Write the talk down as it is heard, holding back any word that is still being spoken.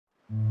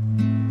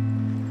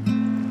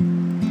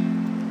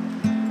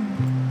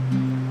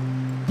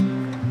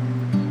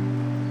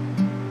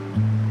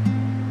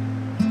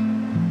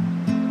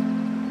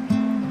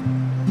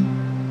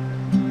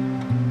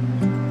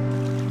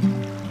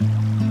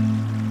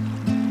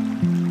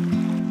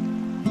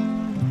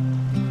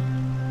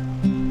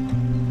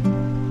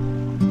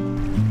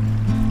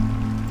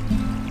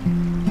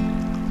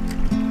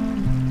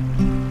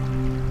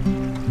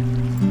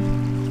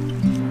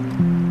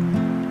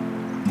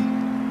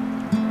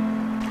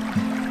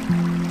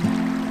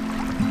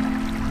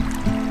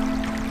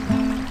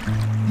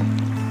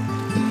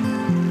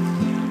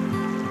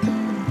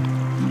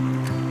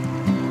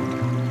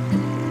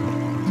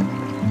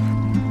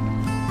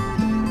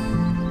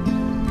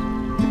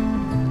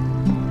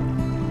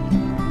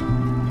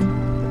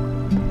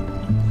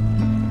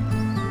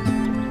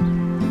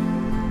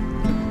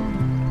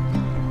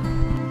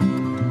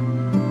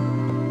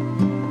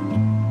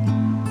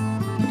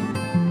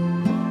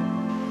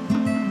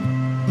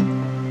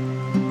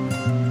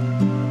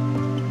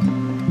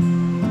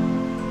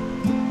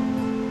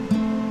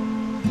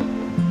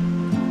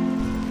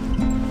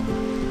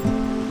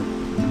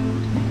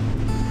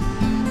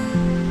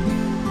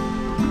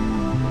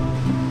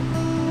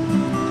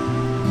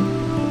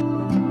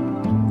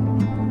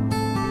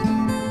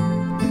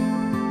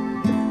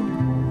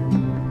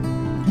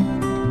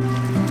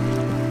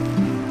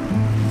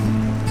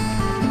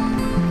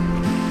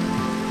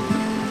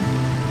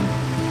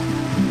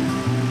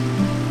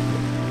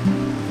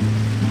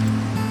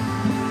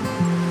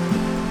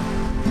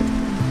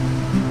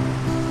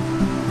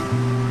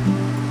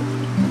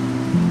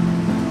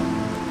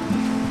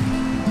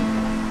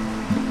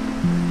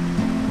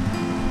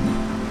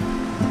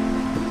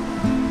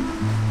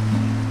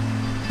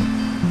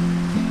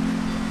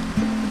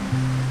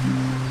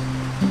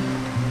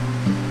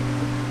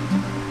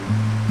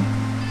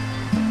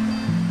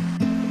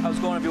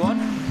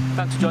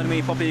thanks for joining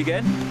me, Poppy,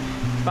 again.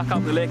 Back out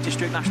in the Lake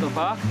District National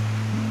Park,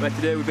 where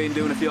today we've been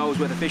doing a few hours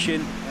worth of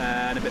fishing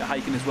and a bit of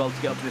hiking as well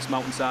to get up to this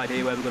mountainside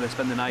here where we're going to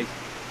spend the night.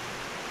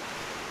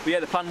 But yeah,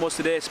 the plan was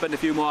today to spend a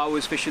few more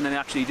hours fishing than I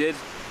actually did.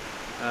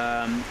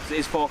 It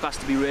is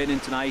forecast to be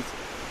raining tonight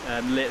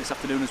and late this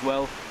afternoon as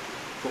well.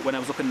 But when I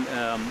was looking,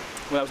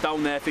 when I was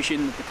down there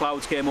fishing, the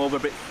clouds came over a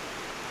bit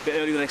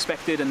earlier than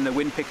expected and the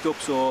wind picked up,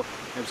 so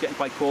it was getting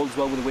quite cold as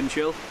well with the wind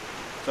chill.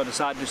 So I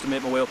decided just to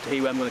make my way up to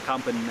here where I'm going to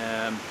camp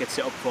and get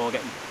set up before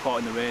getting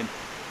caught in the rain.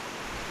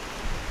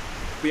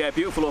 But yeah,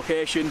 beautiful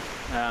location,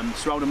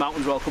 surrounding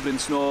mountains well covered in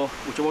snow,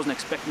 which I wasn't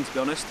expecting, to be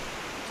honest.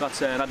 So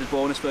that's an added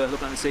bonus for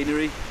looking at the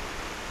scenery.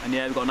 And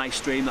yeah, we've got a nice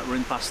stream that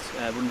running past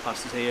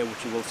us here,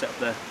 which we will set up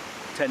the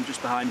tent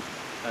just behind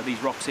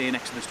these rocks here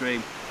next to the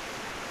stream.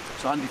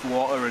 So handy for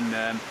water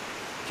and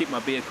keep my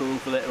beer cool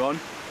for later on.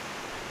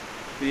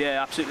 But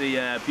yeah, absolutely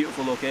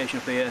beautiful location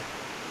up here,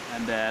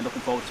 and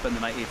looking forward to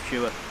spending the night here for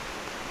sure.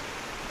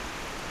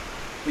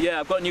 But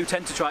yeah, I've got a new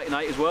tent to try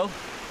tonight as well,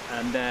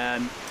 and it's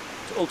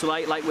an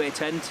ultralight, lightweight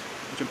tent,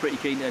 which I'm pretty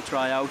keen to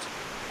try out.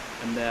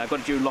 And I got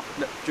it during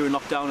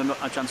lockdown and not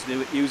had a chance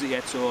to use it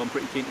yet, so I'm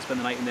pretty keen to spend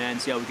the night in there and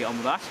see how we get on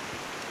with that.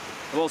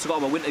 I've also got all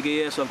my winter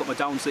gear, so I've got my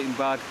down sleeping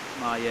bag,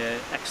 my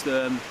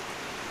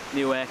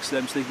Neo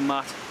X-Therm sleeping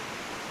mat,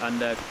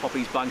 and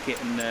Poppy's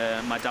blanket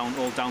and my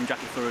old down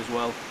jacket fur as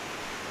well.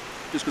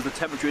 Just because the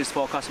temperature is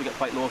forecast to get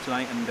quite low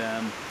tonight,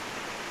 and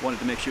wanted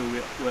to make sure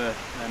we're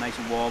nice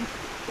and warm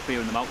up here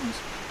in the mountains.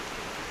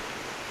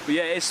 But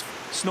yeah, it's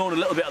snowing a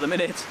little bit at the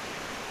minute,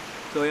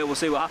 so yeah, we'll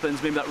see what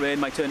happens. Maybe that rain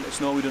might turn into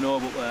snow, we don't know,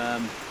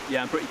 but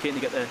yeah, I'm pretty keen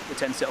to get the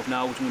tent set up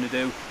now, which I'm going to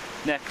do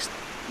next.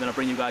 And then I'll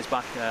bring you guys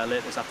back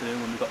later this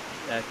afternoon when we've got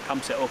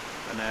camp set up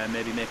and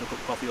maybe make a cup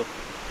of coffee up.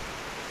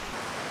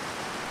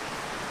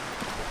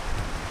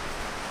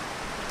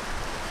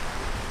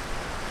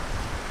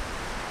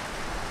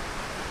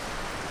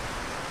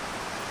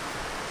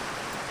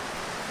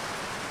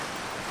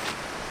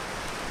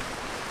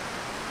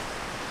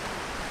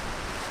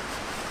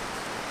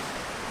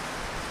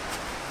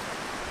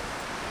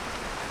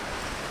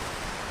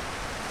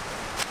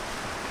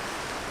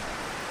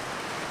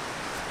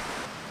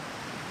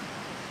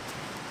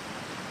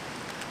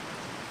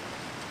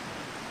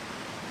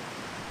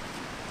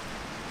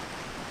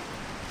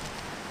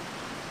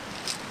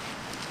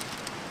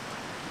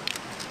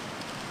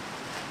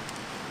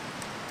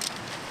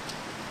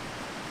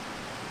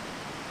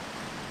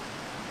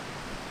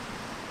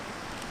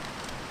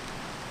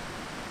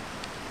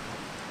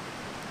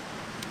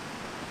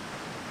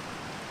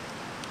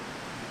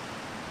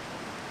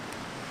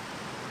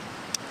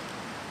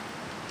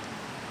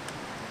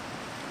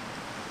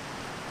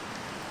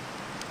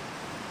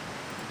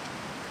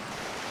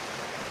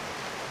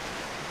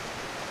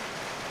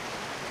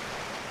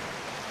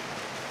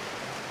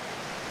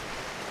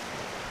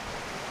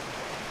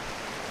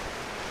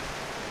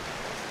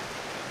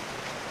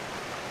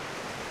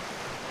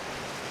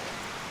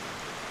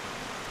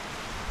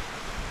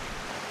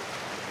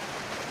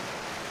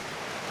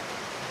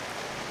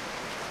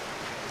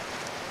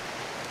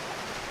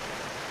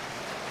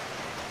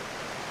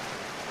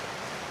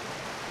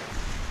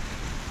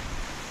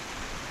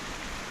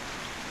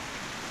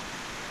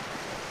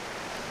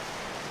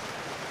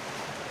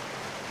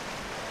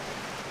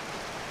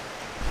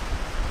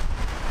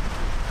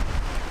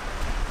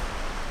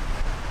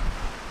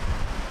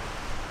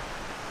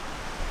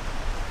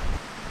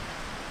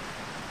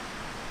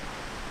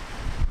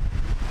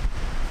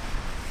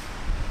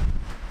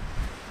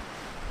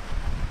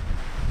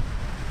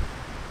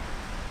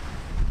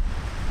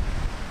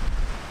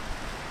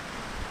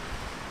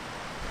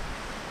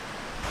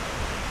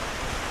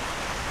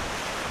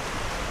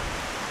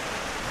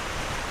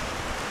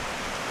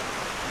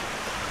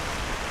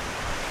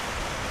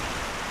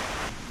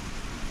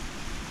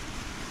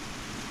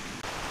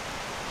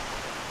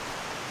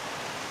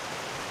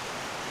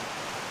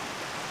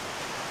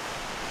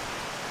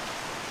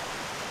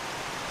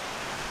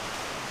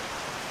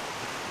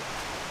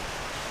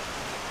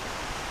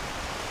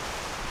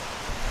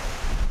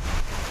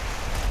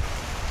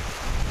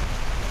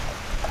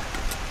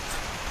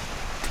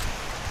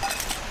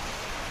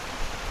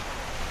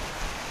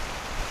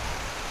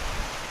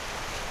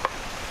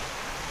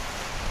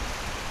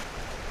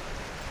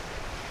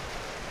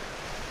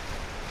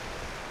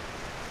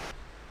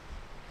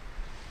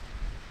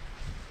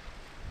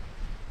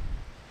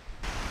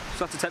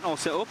 So that's the tent all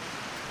set up.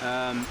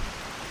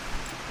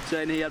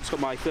 So in here I've just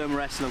got my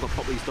thermarest and I've got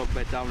Poppy's dog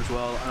bed down as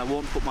well, and I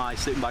won't put my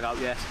sleeping bag out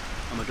yet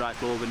and my dry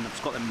clothing. I've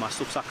just got them in my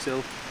stuff sack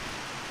still.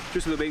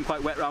 Just with it being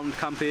quite wet round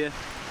camp here,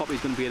 Poppy's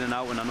going to be in and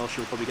out, and I know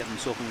she'll probably get them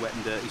soaking wet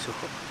and dirty, so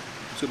I'm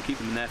just going to keep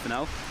them in there for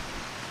now.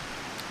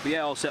 But yeah,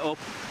 all set up.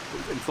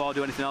 Before I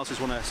do anything else, I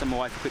just want to send my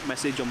wife a quick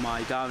message on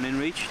my Garmin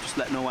inReach, just to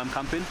let her know where I'm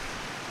camping.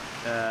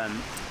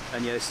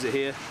 And yeah, this is it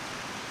here.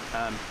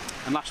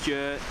 And last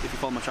year, if you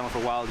follow my channel for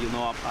a while, you'll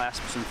know I asked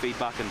for some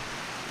feedback on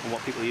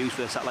what people use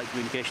for satellite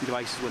communication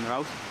devices when they're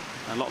out.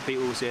 And a lot of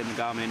people were saying the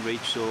Garmin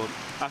inReach, so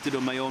after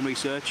doing my own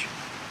research,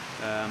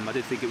 I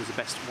did think it was the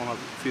best one of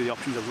a few of the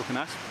options I was looking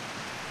at.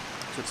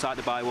 So I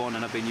decided to buy one,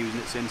 and I've been using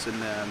it since. And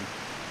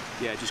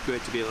yeah, just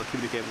great to be able to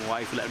communicate with my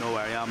wife, let her know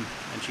where I am,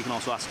 and she can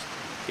also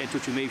get in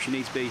touch with me if she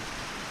needs to be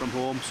from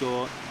home.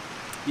 So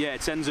yeah,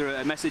 it sends her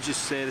a message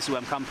just to say this is where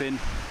I'm camping,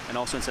 and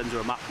also it sends her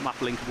a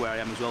map link of where I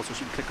am as well, so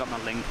she can click on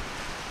that link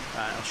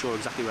and it'll show her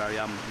exactly where I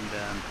am.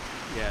 And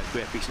yeah,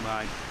 great peace of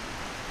mind.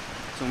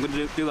 So I'm going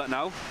to do that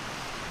now.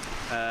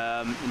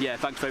 And yeah,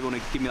 thanks for everyone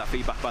who gave me that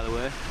feedback, by the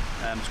way.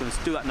 I'm just going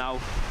to do that now,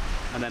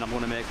 and then I'm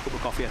going to make a cup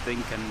of coffee, I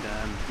think,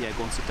 and yeah,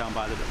 go and sit down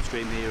by the little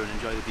stream here and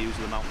enjoy the views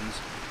of the mountains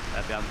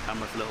behind the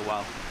camera for a little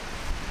while.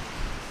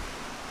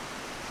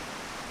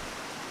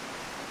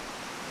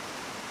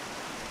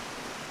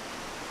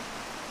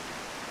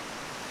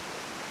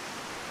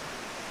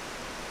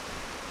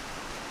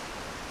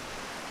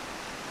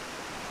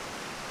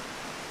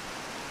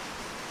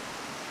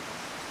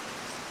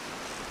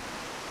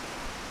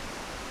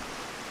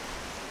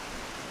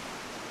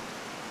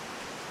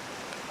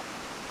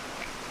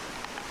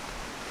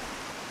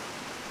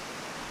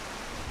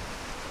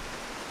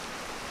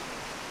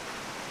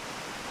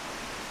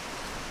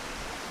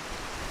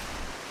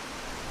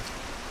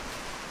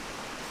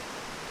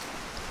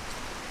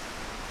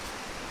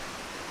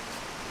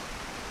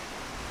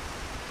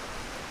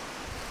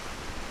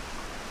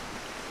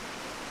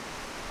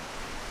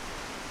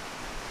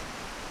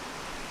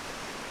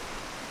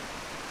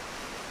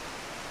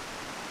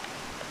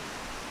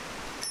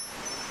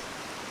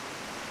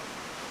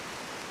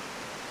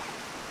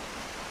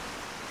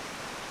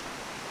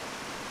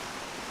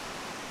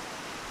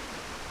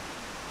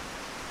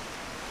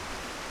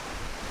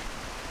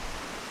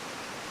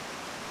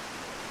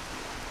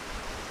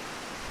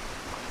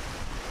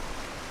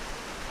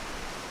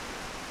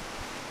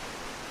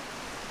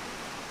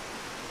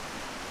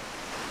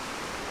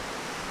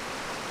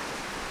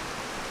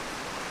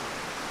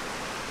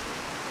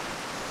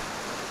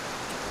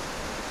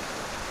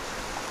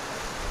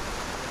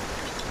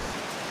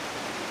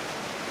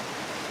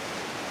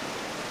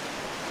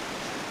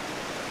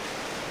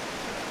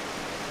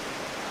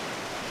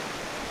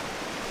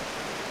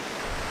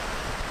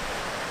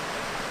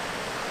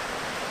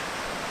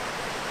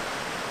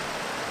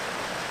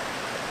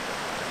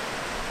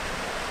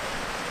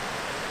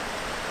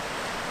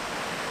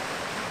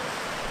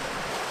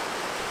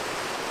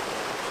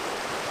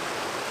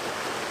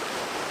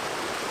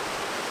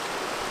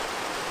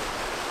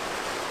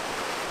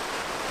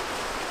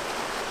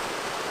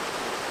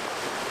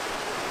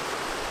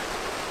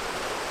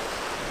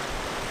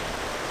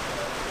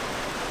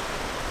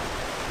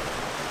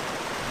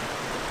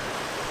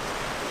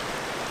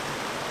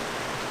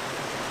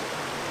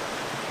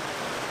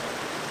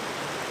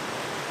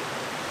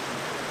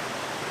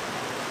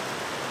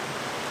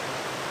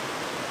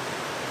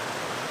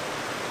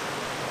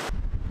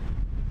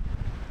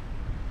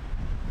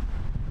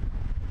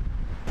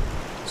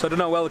 So I don't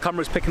know how well the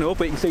camera's picking it up,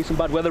 but you can see some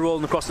bad weather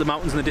rolling across the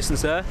mountains in the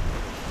distance there.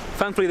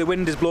 Thankfully the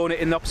wind is blowing it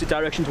in the opposite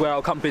direction to where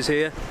our camp is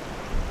here.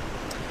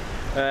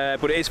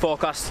 But it is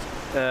forecast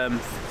for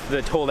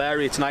the whole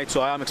area tonight, so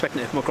I am expecting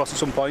it to come across at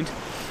some point.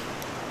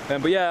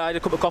 But yeah, I had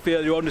a cup of coffee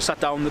earlier on, just sat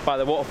down by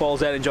the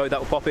waterfalls there, enjoyed that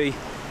with Poppy,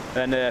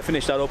 and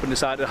finished that up and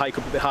decided to hike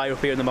up a bit higher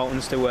up here in the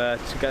mountains to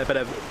get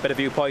a better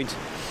viewpoint.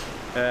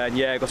 And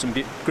yeah, got some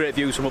great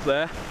views from up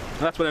there. And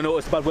that's when I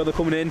noticed the bad weather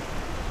coming in.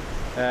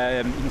 You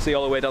can see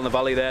all the way down the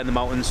valley there in the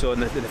mountains, so in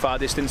the far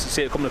distance you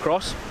see it coming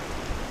across.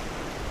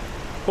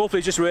 Hopefully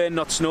it's just rain,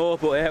 not snow,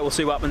 but yeah, we'll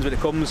see what happens when it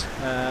comes,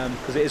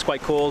 because it is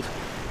quite cold.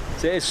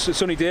 So it is a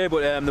sunny day,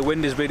 but the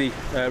wind is really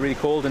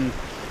cold, and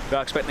we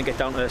are expecting to get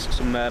down to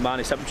some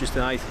minus temperatures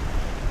tonight.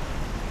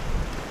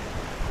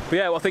 But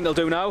yeah, what I think I'll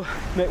do now,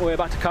 make my way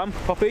back to camp,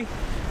 Poppy,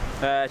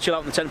 chill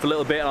out in the tent for a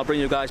little bit, and I'll bring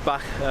you guys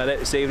back later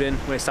this evening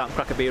when it's time to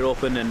crack a beer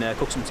open and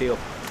cook some tea up.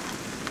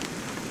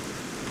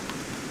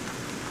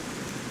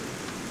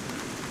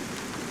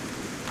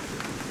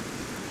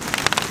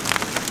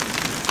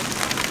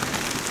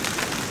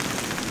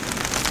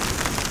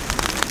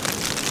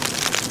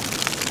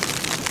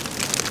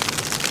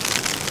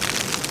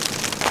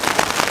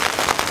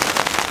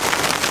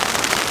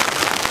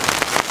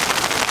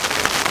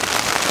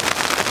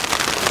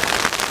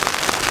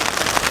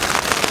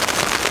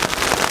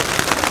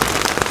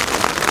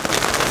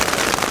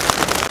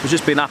 It's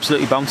just been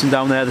absolutely bouncing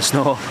down there, the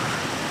snow,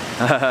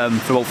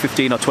 for about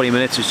 15 or 20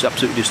 minutes. It's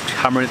absolutely just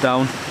hammering it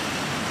down.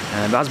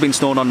 It has been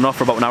snowing on and off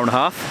for about an hour and a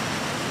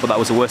half, but that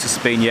was the worst it's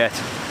been yet.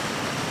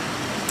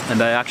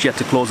 And I actually had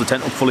to close the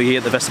tent up fully here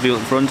at the vestibule at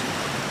the front,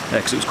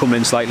 because it was coming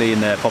in slightly,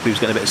 and Poppy was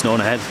getting a bit of snow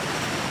on her head.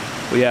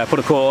 But yeah, I put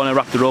a coat on her,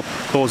 wrapped her up,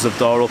 closed the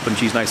door up, and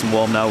she's nice and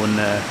warm now, and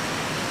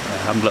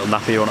having a little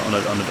nap here on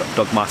a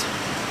dog mat.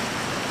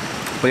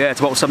 But yeah, it's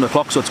about 7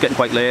 o'clock, so it's getting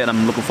quite late, and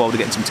I'm looking forward to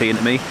getting some tea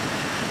into me.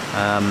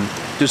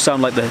 Does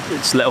sound like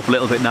it's lit up a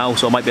little bit now,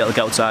 so I might be able to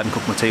get outside and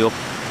cook my tea up.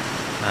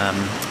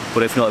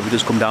 But if not, if it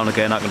does come down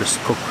again, I can just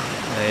cook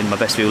in my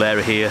vestibule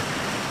area here.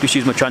 Just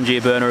use my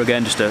Trangia burner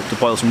again, just to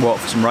boil some water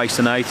for some rice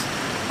tonight.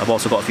 I've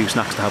also got a few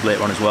snacks to have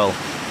later on as well.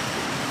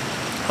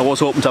 I was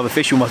hoping to have a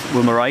fish with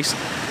my rice,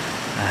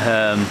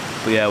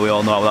 but yeah, we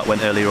all know how that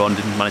went earlier on.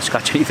 Didn't manage to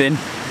catch anything.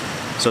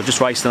 So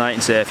just rice tonight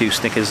and say a few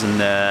Snickers and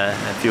a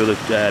few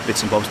other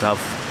bits and bobs to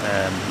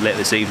have later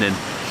this evening,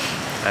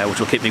 which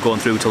will keep me going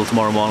through till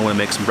tomorrow morning when I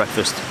make some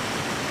breakfast.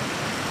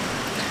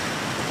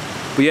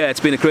 But yeah, it's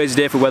been a crazy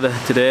day for weather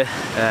today.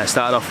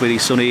 Started off really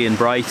sunny and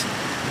bright.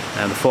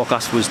 The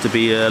forecast was to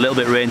be a little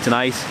bit of rain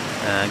tonight,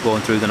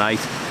 going through the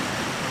night,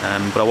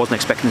 but I wasn't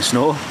expecting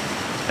snow.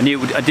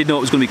 I did know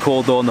it was going to be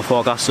cold though in the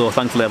forecast, so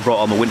thankfully I brought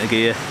all my winter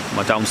gear,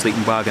 my down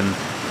sleeping bag and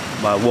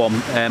my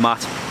warm air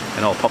mat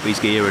and all Poppy's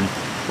gear, and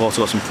I've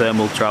also got some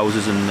thermal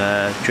trousers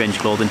and change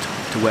clothing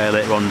to wear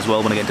later on as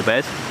well when I get into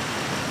bed.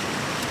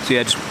 So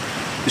yeah,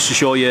 just to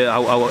show you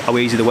how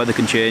easy the weather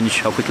can change,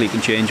 how quickly it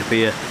can change up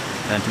here,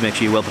 and to make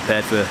sure you're well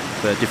prepared for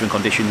different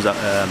conditions that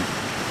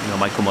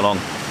might come along.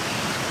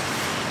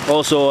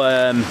 Also,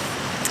 I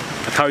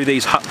carry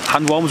these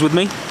hand warmers with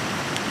me.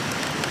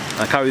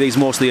 I carry these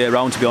mostly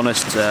around, to be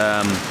honest,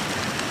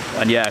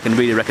 and yeah, I can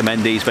really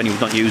recommend these for anyone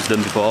who's not used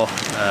them before.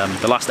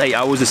 The last 8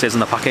 hours, it says on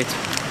the packet,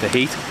 the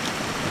heat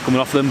coming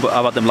off them, but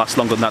I've had them last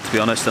longer than that, to be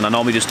honest, and I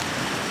normally just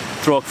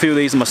throw a few of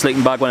these in my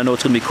sleeping bag when I know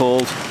it's going to be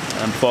cold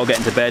before I get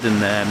into bed,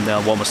 and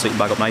they'll warm my sleeping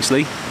bag up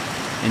nicely.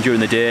 And during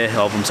the day,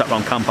 or if I'm sat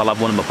around camp, I'll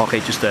have one in my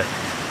pocket just to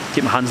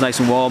keep my hands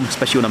nice and warm,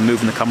 especially when I'm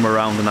moving the camera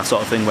around and that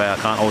sort of thing where I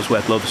can't always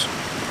wear gloves.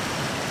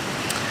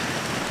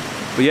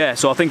 But yeah,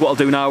 so I think what I'll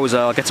do now is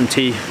I'll get some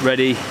tea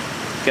ready,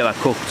 get that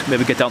cooked,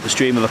 maybe get down to the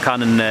stream if I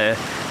can and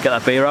get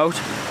that beer out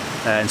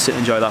and sit and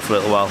enjoy that for a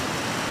little while.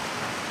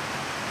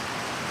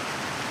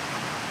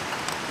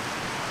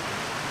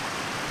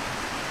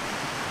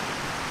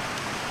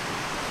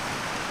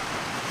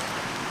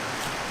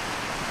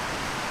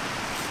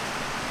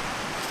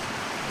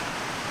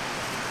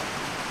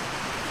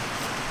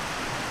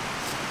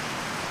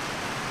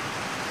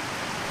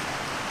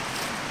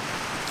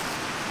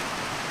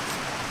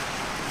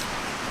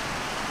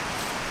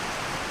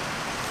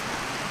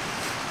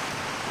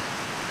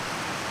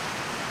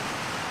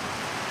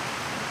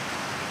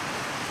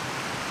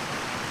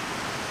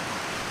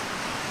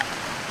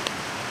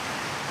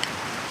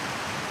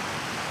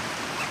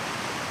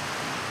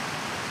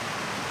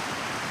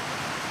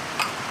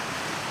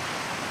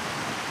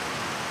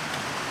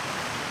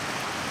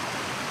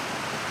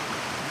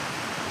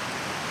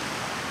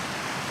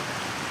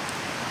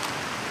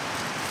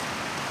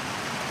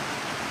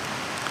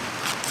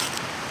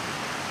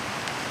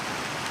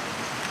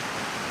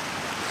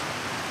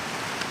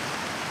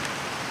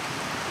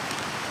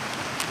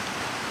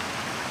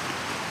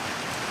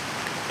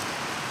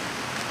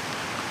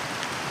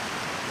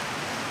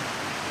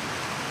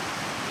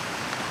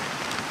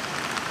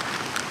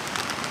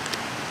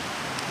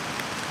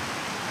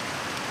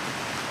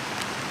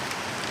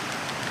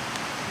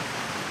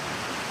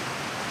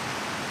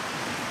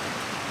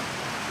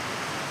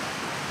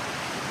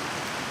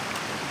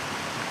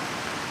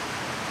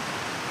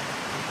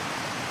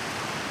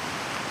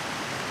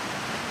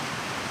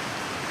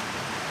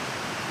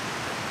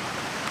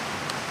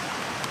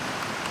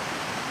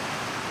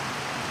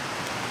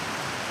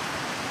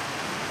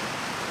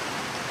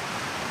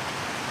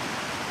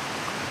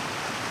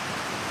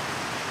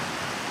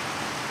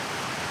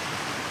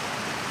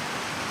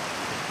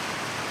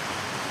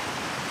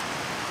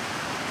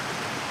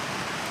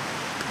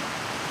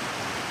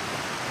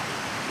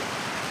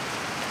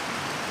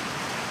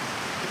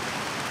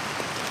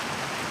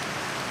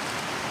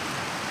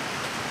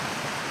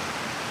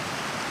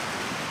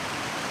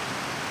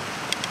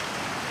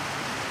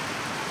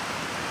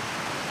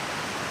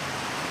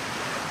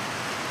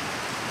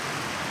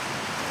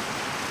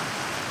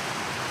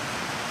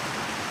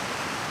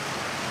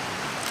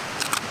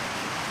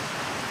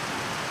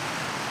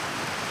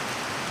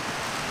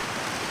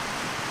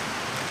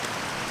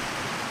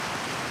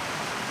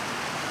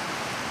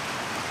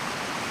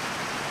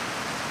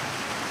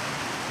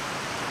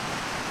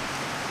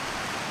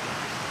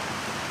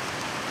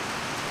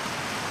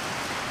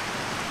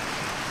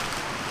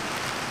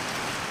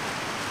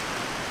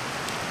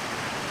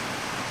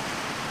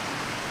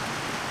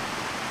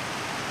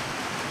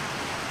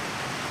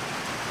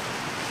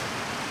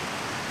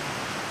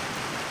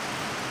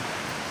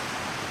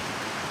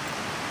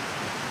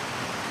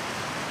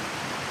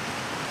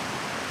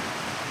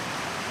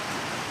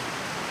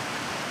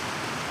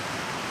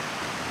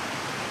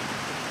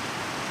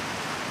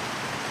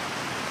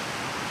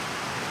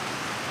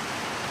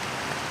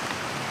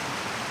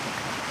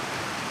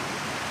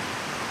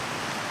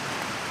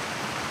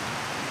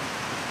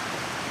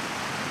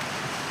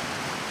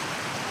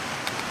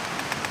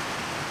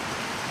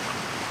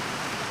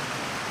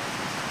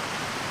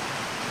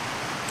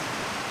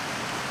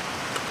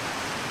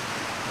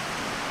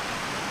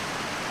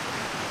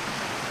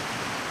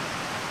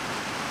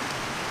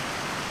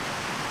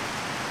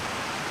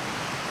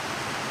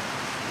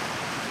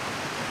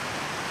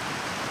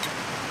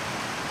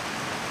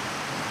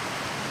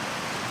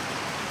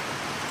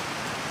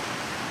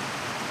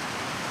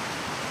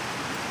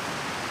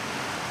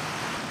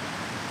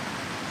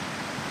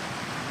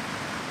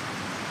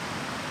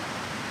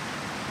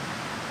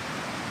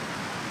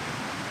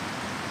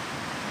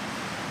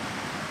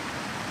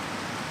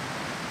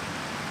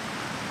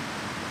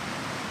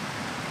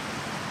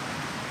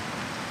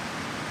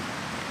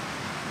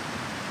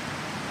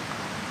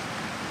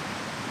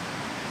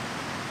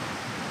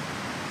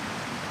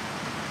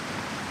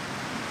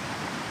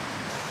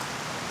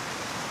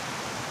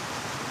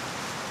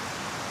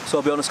 So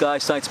I'll be honest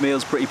guys, tonight's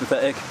meal's pretty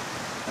pathetic.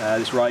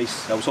 This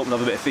rice, I was hoping to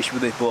have a bit of fish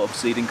with it, but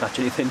obviously didn't catch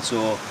anything,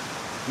 so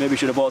maybe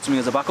should have bought something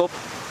as a backup.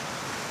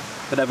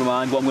 But never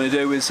mind, what I'm going to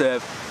do is,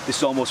 this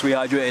is almost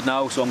rehydrated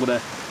now, so I'm going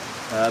to,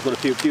 I've got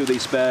a few of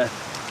these spare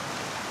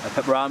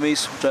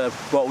pepperamis, which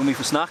I brought with me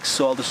for snacks,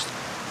 so I'll just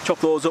chop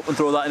those up and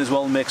throw that in as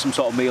well and make some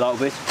sort of meal out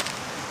of it.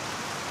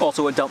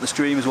 Also went down to the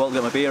stream as well to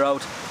get my beer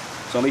out,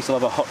 so at least I'll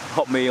have a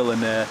hot meal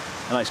and a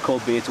nice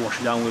cold beer to wash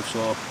it down with,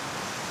 so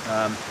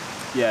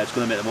yeah, it's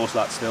going to make the most of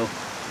that still.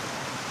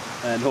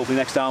 And hopefully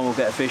next time we'll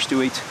get a fish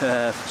to eat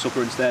for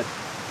supper instead.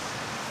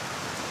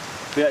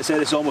 But yeah, I'd say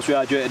this is almost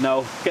rehydrated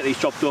now. Get these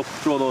chopped up,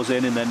 throw those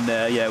in, and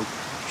then yeah, we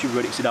should be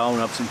ready to sit down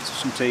and have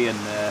some tea and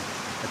a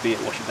beer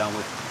to wash it down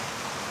with.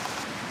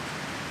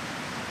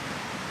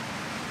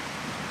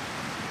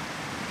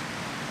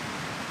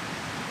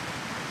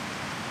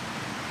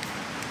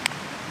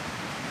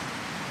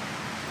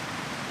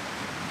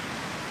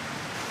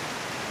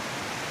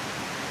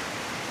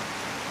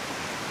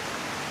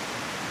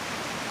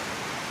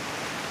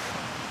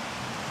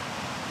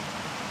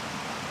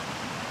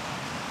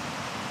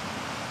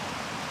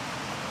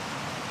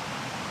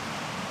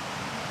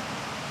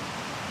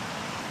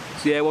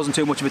 So yeah, it wasn't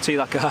too much of a tea,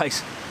 that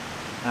guys.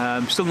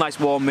 Still a nice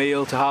warm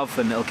meal to have,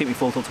 and it'll keep me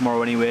full till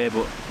tomorrow anyway,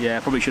 but yeah, I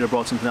probably should have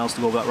brought something else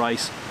to go with that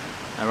rice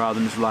rather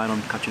than just relying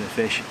on catching the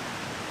fish.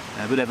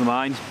 But never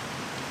mind.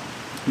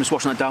 I'm just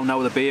washing that down now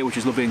with a beer, which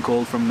is lovely and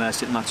cold from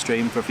sitting on that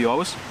stream for a few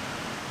hours.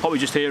 Poppy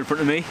just here in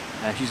front of me,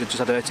 she's just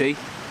had her tea.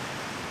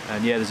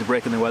 And yeah, there's a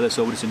break in the weather,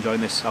 so we're just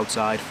enjoying this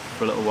outside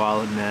for a little while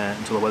and,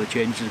 until the weather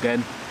changes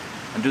again.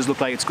 And it does look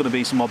like it's going to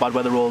be some more bad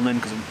weather rolling in,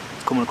 because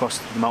it's coming across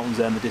the mountains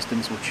there in the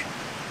distance, which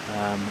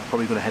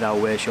probably going to head our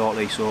way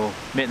shortly, so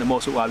making the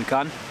most of it while we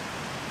can.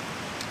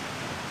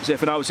 So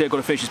for now, I'd say I've got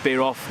to finish this beer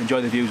off,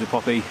 enjoy the views with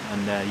Poppy,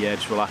 and yeah,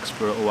 just relax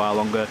for a little while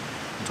longer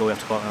until we have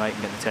to call it a night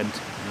and get in the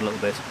tent in a little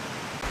bit.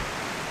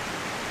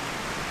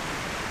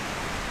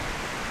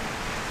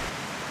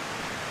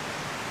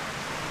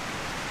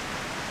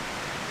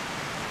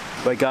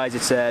 Right guys,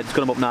 it's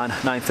gone up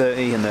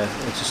 9:30 and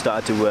it's just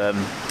started to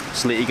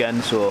sleet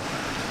again, so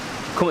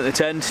come at the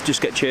tent, just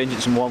get changed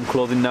into some warm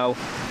clothing now.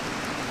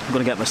 I'm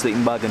going to get my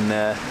sleeping bag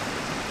and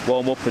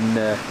warm up and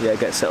yeah,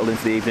 get settled in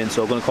for the evening,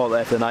 so I'm going to call it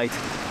there for the night,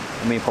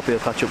 and me and Poppy will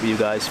catch up with you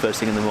guys first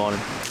thing in the morning.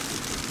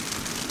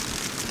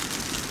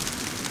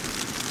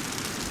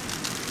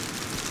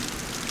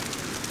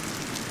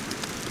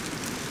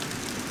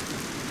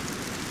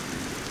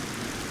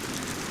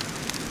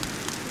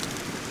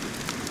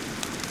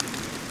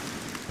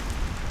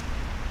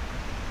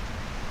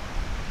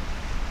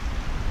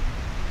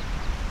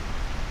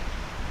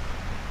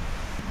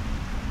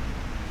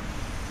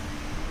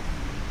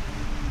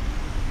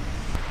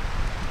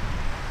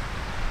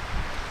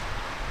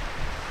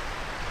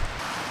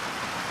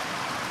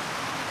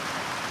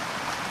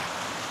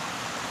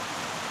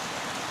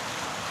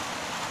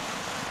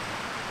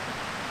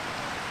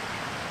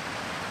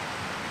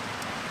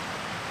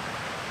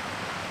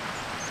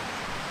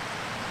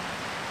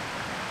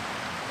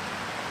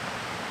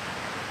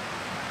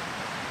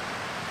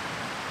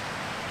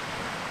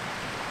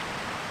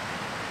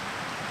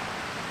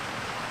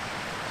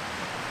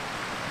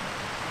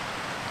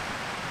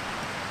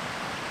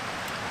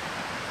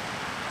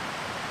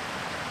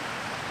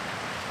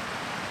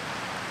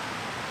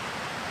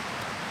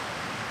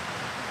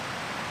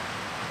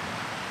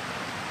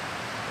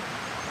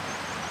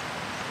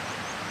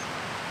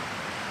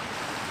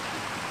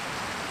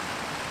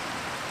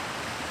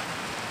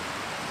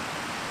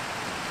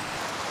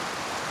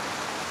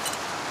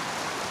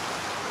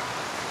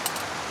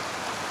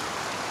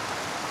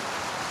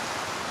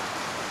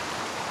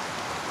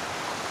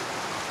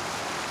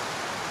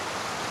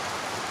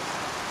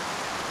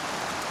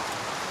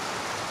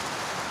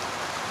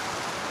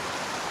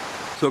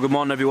 So good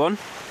morning everyone.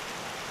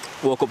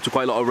 Woke up to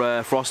quite a lot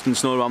of frost and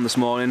snow around this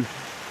morning,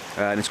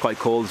 and it's quite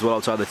cold as well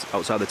outside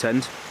the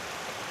tent.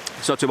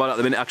 It's not too bad at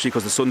the minute actually,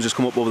 because the sun's just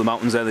come up over the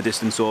mountains there in the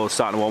distance, so it's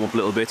starting to warm up a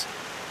little bit.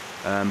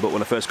 But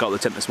when I first got out of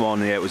the tent this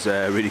morning, yeah, it was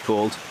really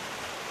cold.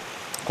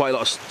 Quite a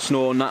lot of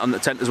snow on the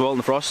tent as well, in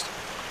the frost.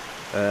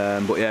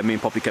 But yeah, me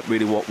and Poppy kept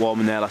really warm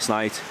in there last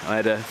night. I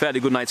had a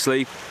fairly good night's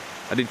sleep.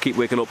 I did keep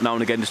waking up now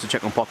and again just to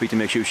check on Poppy to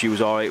make sure she was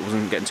alright, it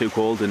wasn't getting too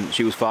cold, and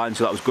she was fine,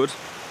 so that was good.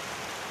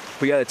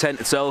 But yeah, the tent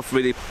itself,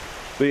 really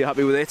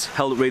happy with it.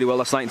 Held up really well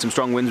last night, and some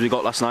strong winds we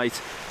got last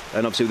night,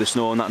 and obviously with the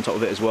snow and that on top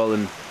of it as well.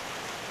 And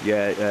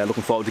yeah,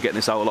 looking forward to getting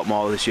this out a lot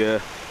more this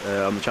year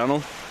on the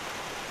channel.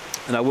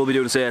 And I will be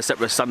doing a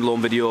separate standalone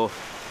video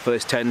for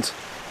this tent,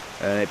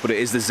 but it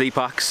is the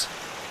Z-Packs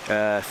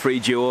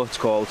free duo, it's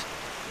called.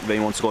 If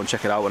anyone wants to go and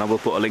check it out, and I will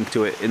put a link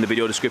to it in the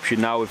video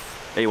description now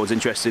if anyone's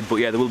interested. But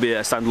yeah, there will be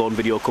a standalone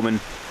video coming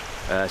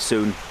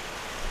soon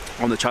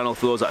on the channel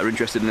for those that are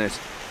interested in it.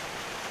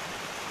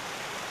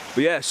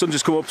 But yeah, sun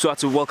just come up, so I had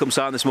to welcome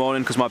sign this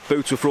morning because my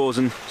boots were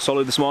frozen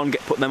solid this morning.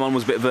 Putting them on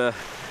was a bit of a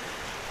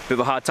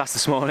hard task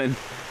this morning.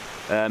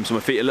 So my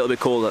feet are a little bit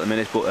cold at the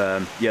minute, but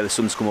yeah, the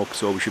sun's come up,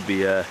 so we should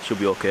be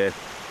okay.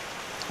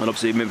 And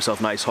obviously made myself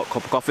a nice hot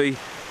cup of coffee,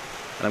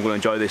 and I'm going to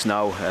enjoy this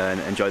now and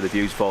enjoy the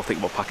views before I think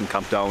about packing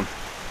camp down.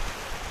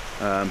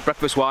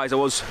 Breakfast wise, I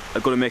was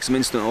going to make some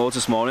instant oats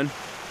this morning.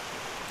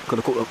 Got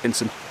a couple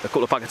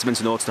of packets of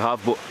instant oats to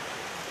have, but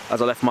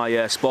as I left my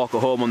spork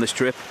at home on this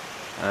trip,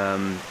 it's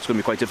going to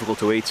be quite difficult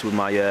to eat with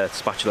my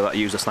spatula that I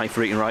use last night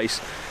for eating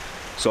rice.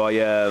 So I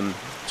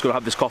just going to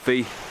have this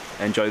coffee,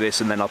 enjoy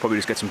this, and then I'll probably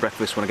just get some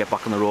breakfast when I get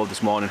back on the road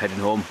this morning heading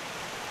home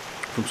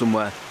from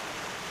somewhere.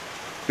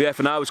 But yeah,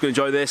 for now, I'm just going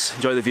to enjoy this,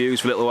 enjoy the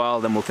views for a little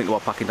while, then we'll think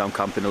about packing down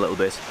camp in a little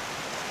bit.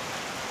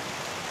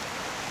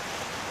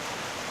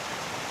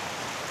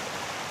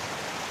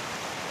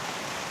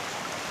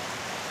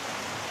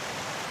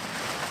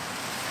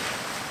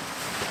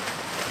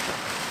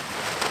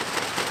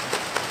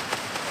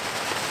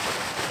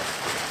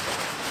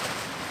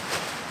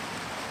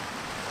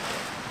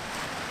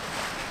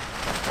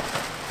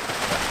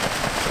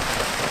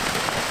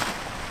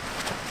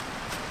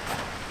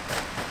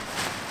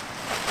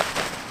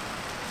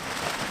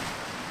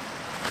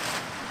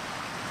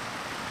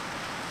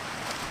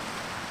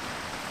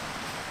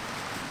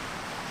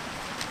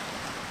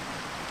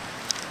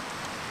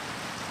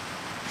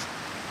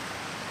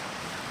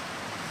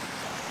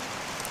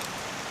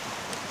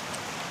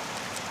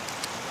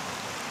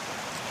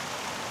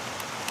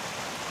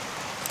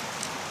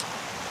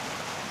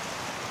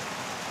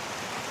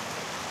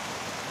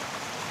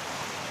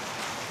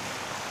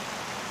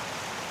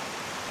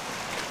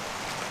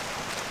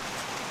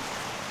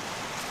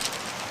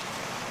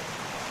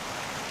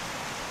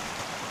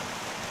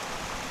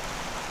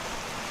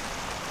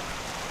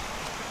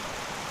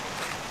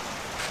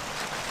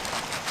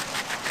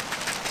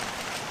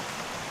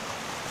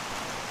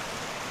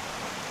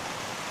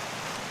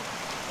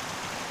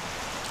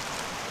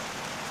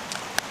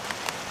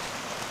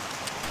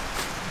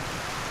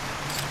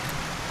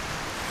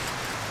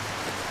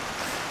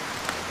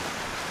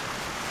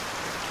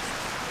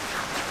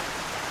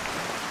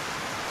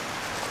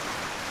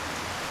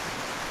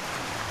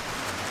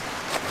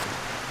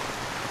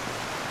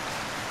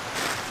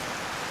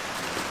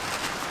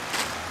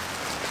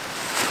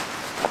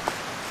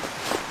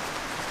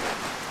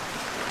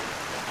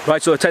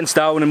 Right, so the tent's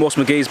down and most of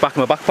my gear's back in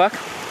my backpack.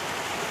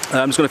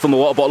 I'm just going to fill my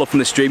water bottle up from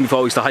the stream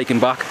before we start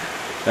hiking back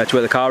to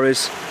where the car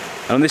is.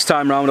 And on this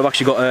time round I've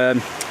actually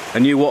got a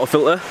new water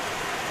filter.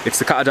 It's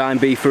the Catadine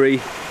B3,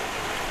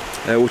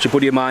 which a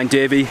buddy of mine,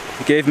 Davey,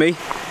 gave me.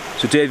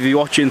 So Davey, if you're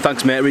watching,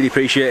 thanks mate, I really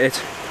appreciate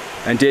it.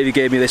 And Davey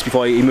gave me this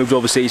before he moved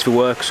overseas for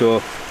work,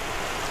 so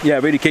yeah,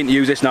 really keen to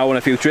use this now on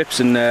a few trips,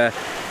 and as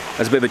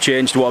a bit of a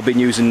change to what I've been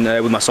using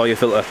with my Sawyer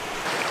filter.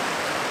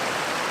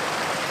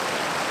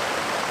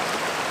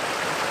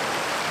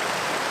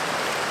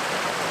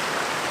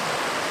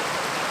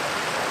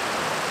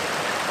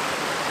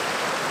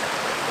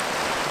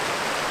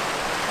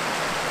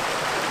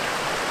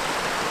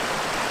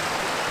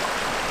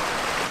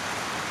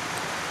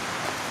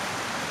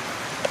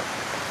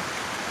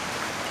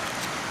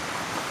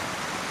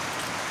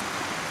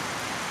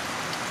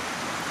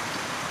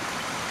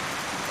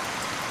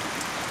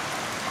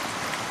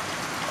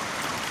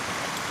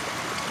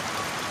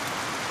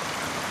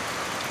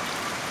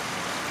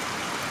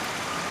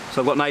 So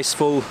I've got a nice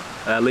full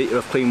litre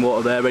of clean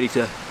water there ready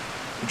to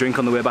drink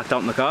on the way back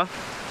down to the car.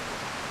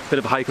 Bit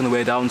of a hike on the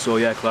way down, so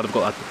yeah, glad I've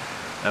got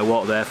that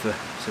water there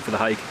for the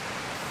hike.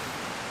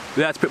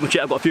 But yeah, that's pretty much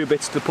it. I've got a few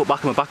bits to put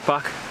back in my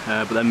backpack,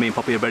 but then me and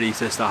Poppy are ready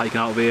to start hiking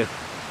out of here. So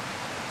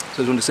I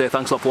just want to say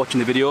thanks a lot for watching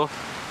the video.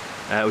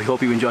 We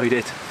hope you enjoyed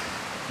it,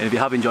 and if you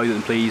have enjoyed it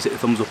then please hit the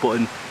thumbs up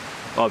button,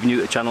 or if you're new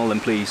to the channel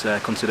then please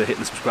consider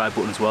hitting the subscribe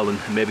button as well, and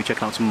maybe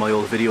checking out some of my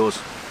old videos.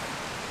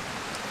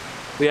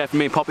 But yeah, from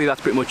me and Poppy,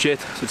 that's pretty much it.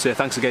 So I'd say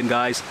thanks again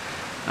guys,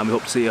 and we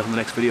hope to see you on the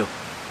next video.